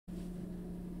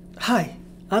Hi,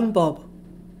 I'm Bob.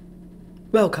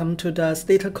 Welcome to the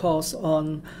Stata course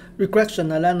on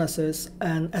regression analysis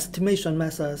and estimation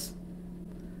methods.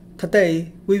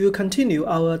 Today, we will continue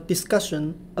our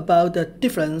discussion about the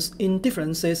difference in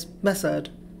differences method.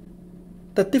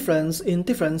 The difference in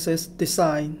differences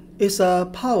design is a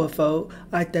powerful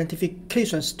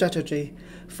identification strategy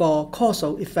for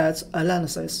causal effects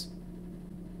analysis.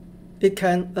 It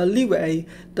can alleviate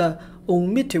the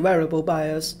omitted variable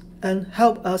bias and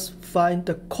help us find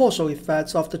the causal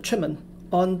effects of the treatment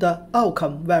on the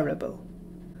outcome variable.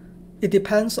 It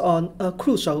depends on a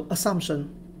crucial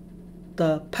assumption,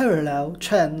 the parallel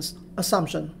trends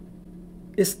assumption.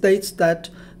 It states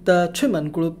that the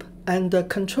treatment group and the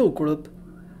control group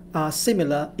are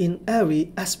similar in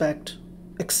every aspect,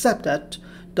 except that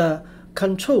the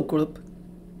control group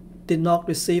did not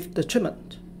receive the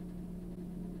treatment.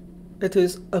 It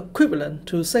is equivalent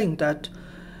to saying that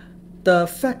the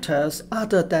factors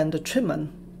other than the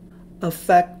treatment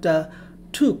affect the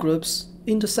two groups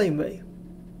in the same way.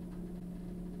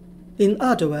 In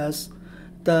other words,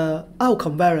 the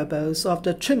outcome variables of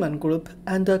the treatment group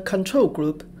and the control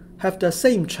group have the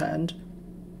same trend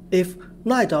if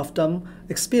neither of them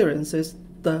experiences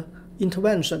the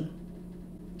intervention.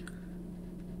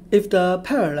 If the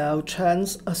parallel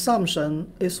trends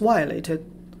assumption is violated,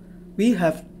 we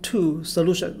have two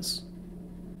solutions.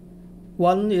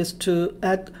 One is to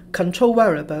add control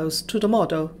variables to the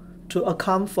model to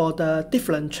account for the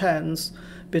different trends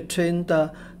between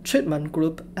the treatment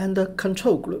group and the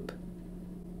control group.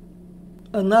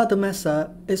 Another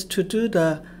method is to do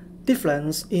the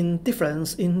difference in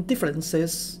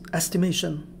differences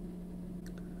estimation.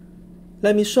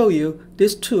 Let me show you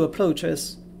these two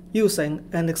approaches using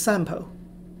an example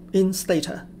in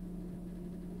Stata.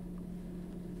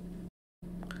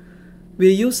 We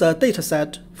use a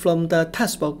dataset from the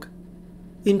textbook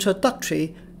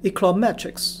Introductory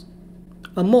Econometrics,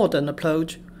 a modern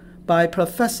approach by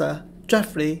Professor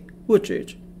Jeffrey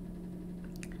Woodridge.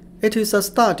 It is a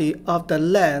study of the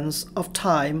length of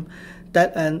time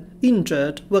that an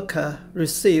injured worker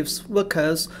receives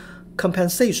workers'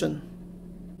 compensation.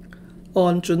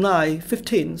 On July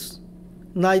 15,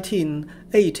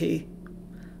 1980,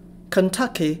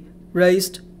 Kentucky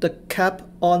raised the cap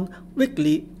on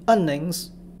weekly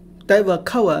earnings that were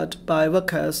covered by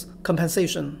workers'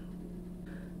 compensation.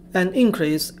 An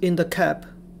increase in the cap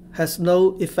has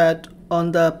no effect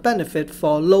on the benefit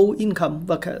for low-income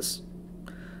workers,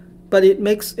 but it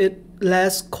makes it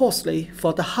less costly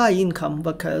for the high-income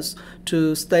workers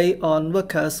to stay on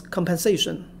workers'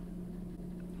 compensation.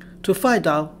 To find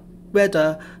out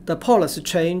whether the policy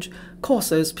change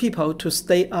causes people to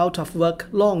stay out of work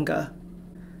longer,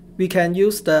 we can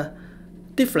use the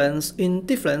difference in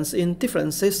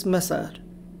differences method.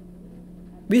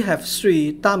 We have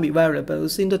three dummy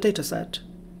variables in the dataset.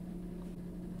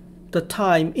 The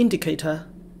time indicator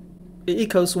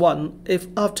equals 1 if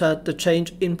after the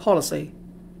change in policy.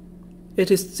 It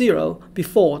is 0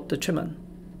 before the treatment.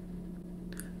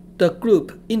 The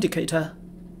group indicator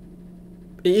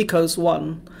equals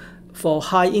 1 for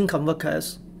high-income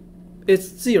workers. It's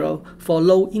 0 for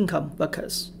low-income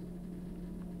workers.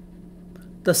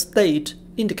 The state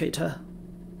indicator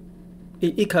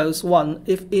equals 1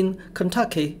 if in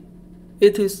Kentucky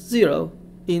it is 0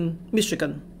 in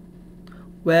Michigan,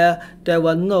 where there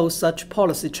were no such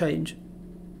policy change.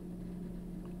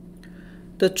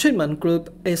 The treatment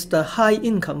group is the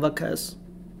high-income workers,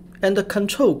 and the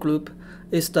control group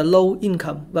is the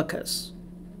low-income workers.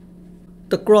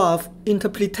 The graph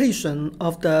interpretation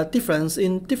of the difference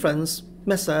in difference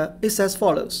method is as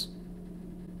follows.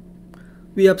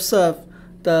 We observe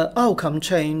the outcome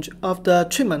change of the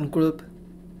treatment group,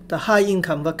 the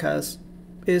high-income workers,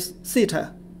 is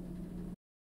theta.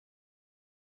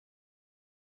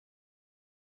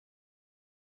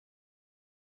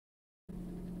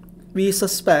 We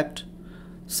suspect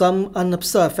some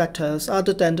unobserved factors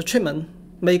other than the treatment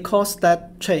may cause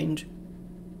that change,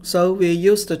 so we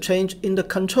use the change in the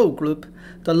control group,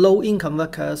 the low-income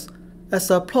workers, as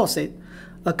a proxy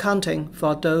accounting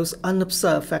for those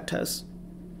unobserved factors.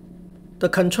 The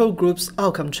control group's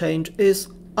outcome change is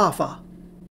alpha.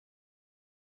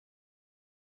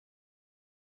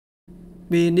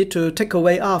 We need to take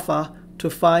away alpha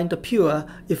to find the pure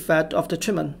effect of the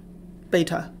treatment,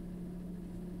 beta.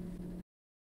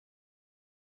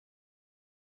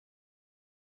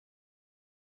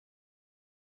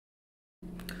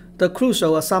 The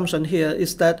crucial assumption here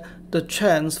is that the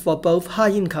trends for both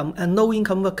high-income and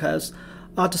low-income workers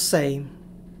are the same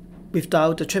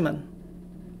without the treatment.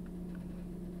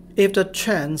 If the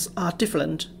trends are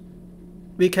different,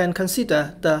 we can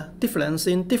consider the difference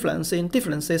in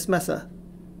differences method.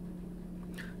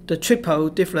 The triple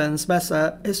difference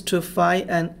method is to find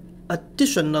an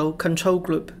additional control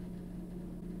group.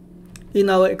 In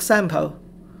our example,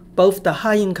 both the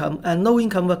high-income and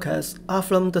low-income workers are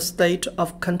from the state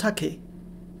of Kentucky.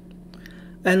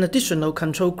 An additional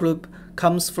control group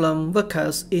comes from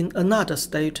workers in another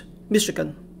state,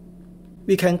 Michigan.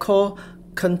 We can call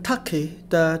Kentucky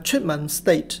the treatment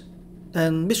state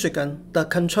and Michigan the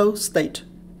control state.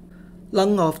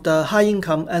 None of the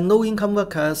high-income and low-income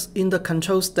workers in the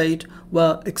control state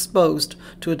were exposed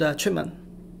to the treatment.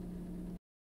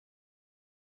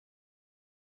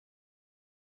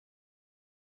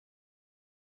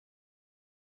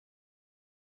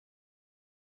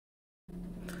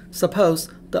 Suppose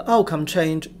the outcome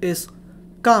change is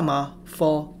gamma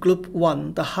for group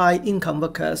 1, the high-income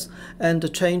workers, and the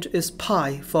change is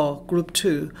pi for group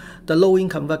 2, the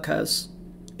low-income workers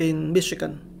in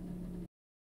Michigan.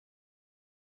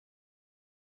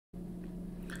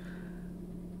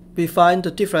 We find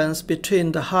the difference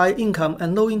between the high-income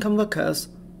and low-income workers,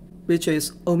 which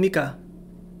is omega.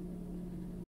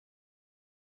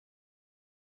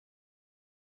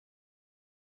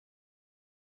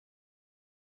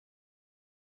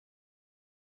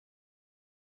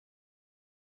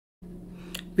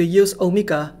 We use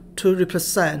omega to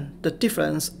represent the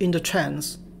difference in the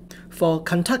trends for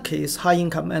Kentucky's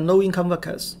high-income and low-income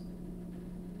workers.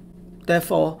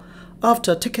 Therefore,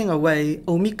 after taking away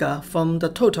omega from the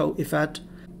total effect,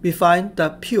 we find the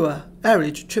pure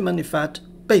average treatment effect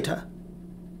beta.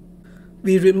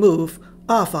 We remove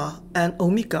alpha and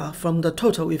omega from the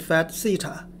total effect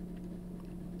zeta.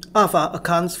 Alpha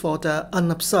accounts for the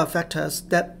unobserved factors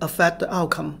that affect the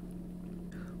outcome,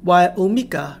 while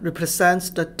omega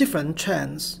represents the different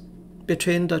trends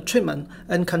between the treatment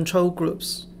and control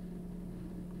groups.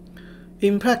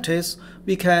 In practice,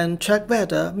 we can check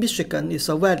whether Michigan is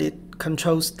a valid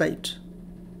control state.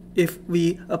 If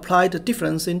we apply the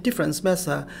difference in difference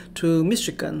method to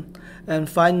Michigan and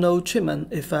find no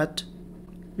treatment effect,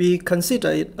 we consider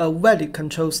it a valid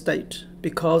control state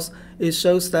because it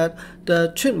shows that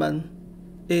the treatment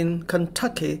in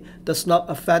Kentucky does not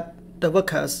affect the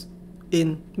workers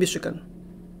in Michigan.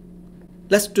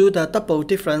 Let's do the double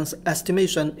difference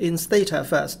estimation in Stata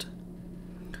first.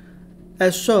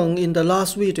 As shown in the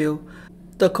last video,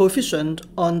 the coefficient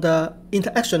on the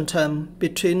interaction term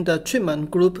between the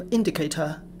treatment group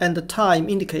indicator and the time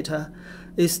indicator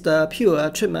is the pure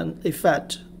treatment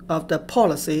effect of the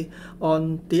policy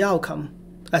on the outcome,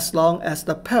 as long as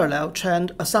the parallel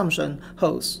trend assumption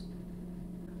holds.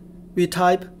 We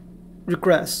type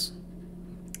regress,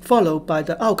 followed by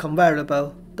the outcome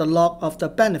variable, the log of the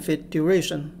benefit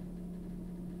duration,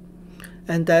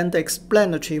 and then the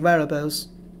explanatory variables,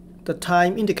 the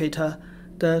time indicator,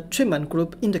 the treatment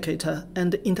group indicator,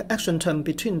 and the interaction term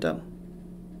between them.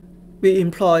 We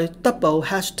employ double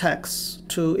hashtags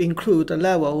to include the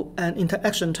level and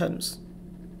interaction terms.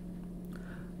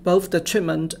 Both the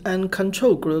treatment and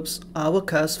control groups are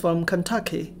workers from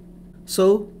Kentucky,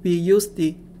 so we use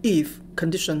the if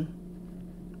condition.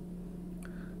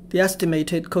 The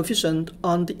estimated coefficient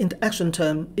on the interaction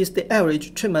term is the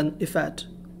average treatment effect.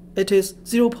 It is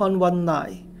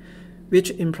 0.19,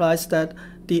 which implies that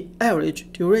the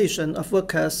average duration of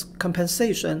workers'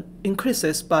 compensation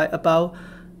increases by about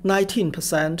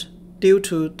 19% due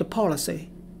to the policy.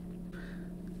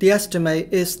 The estimate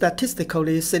is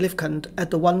statistically significant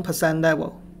at the 1%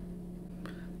 level.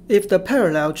 If the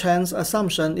parallel trends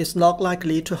assumption is not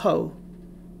likely to hold,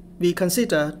 we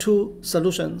consider two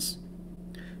solutions.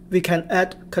 We can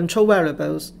add control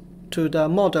variables to the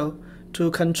model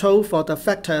to control for the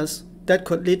factors that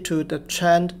could lead to the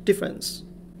trend difference.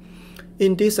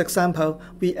 In this example,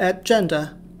 we add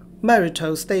gender,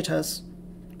 marital status,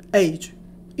 age,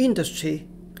 industry,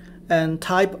 and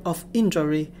type of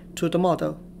injury to the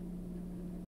model.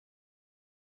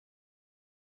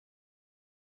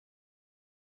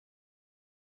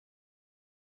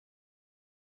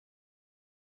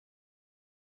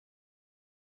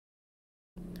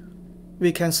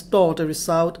 We can store the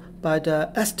result by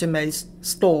the estimate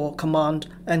store command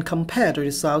and compare the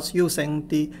results using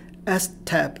the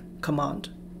stab command.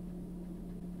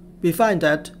 We find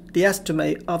that the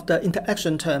estimate of the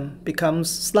interaction term becomes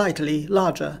slightly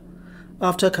larger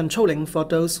after controlling for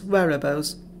those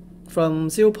variables from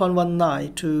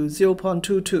 0.19 to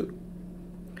 0.22.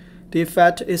 The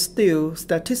effect is still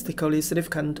statistically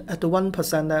significant at the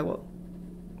 1% level.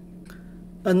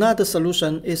 Another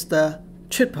solution is the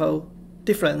triple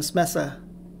difference method.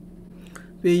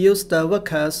 We use the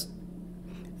workers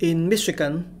in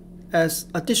Michigan as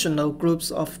additional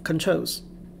groups of controls.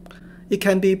 It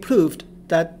can be proved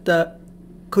that the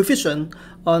coefficient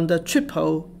on the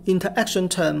triple interaction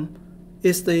term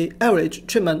is the average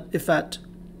treatment effect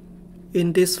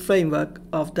in this framework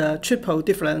of the triple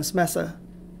difference method.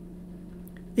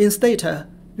 In Stata,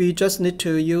 we just need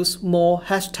to use more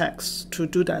hashtags to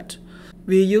do that.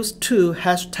 We use 2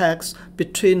 hashtags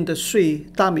between the 3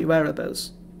 dummy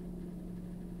variables.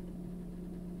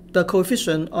 The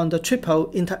coefficient on the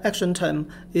triple interaction term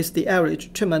is the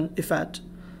average treatment effect.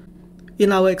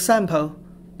 In our example,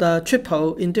 the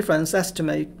triple indifference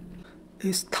estimate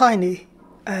is tiny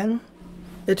and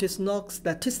it is not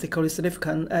statistically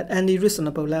significant at any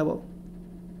reasonable level.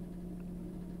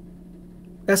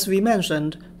 As we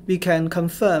mentioned, we can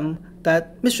confirm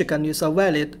that Michigan is a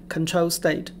valid control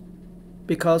state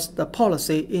because the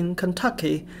policy in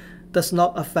Kentucky does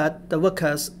not affect the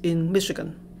workers in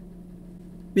Michigan.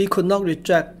 We could not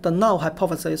reject the null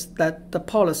hypothesis that the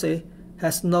policy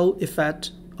has no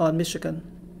effect on Michigan.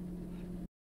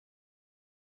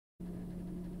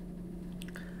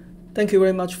 Thank you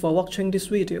very much for watching this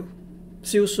video.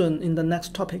 See you soon in the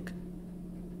next topic.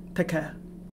 Take care.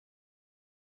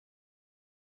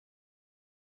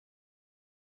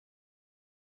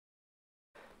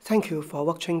 Thank you for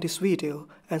watching this video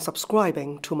and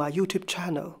subscribing to my YouTube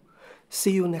channel.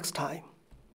 See you next time.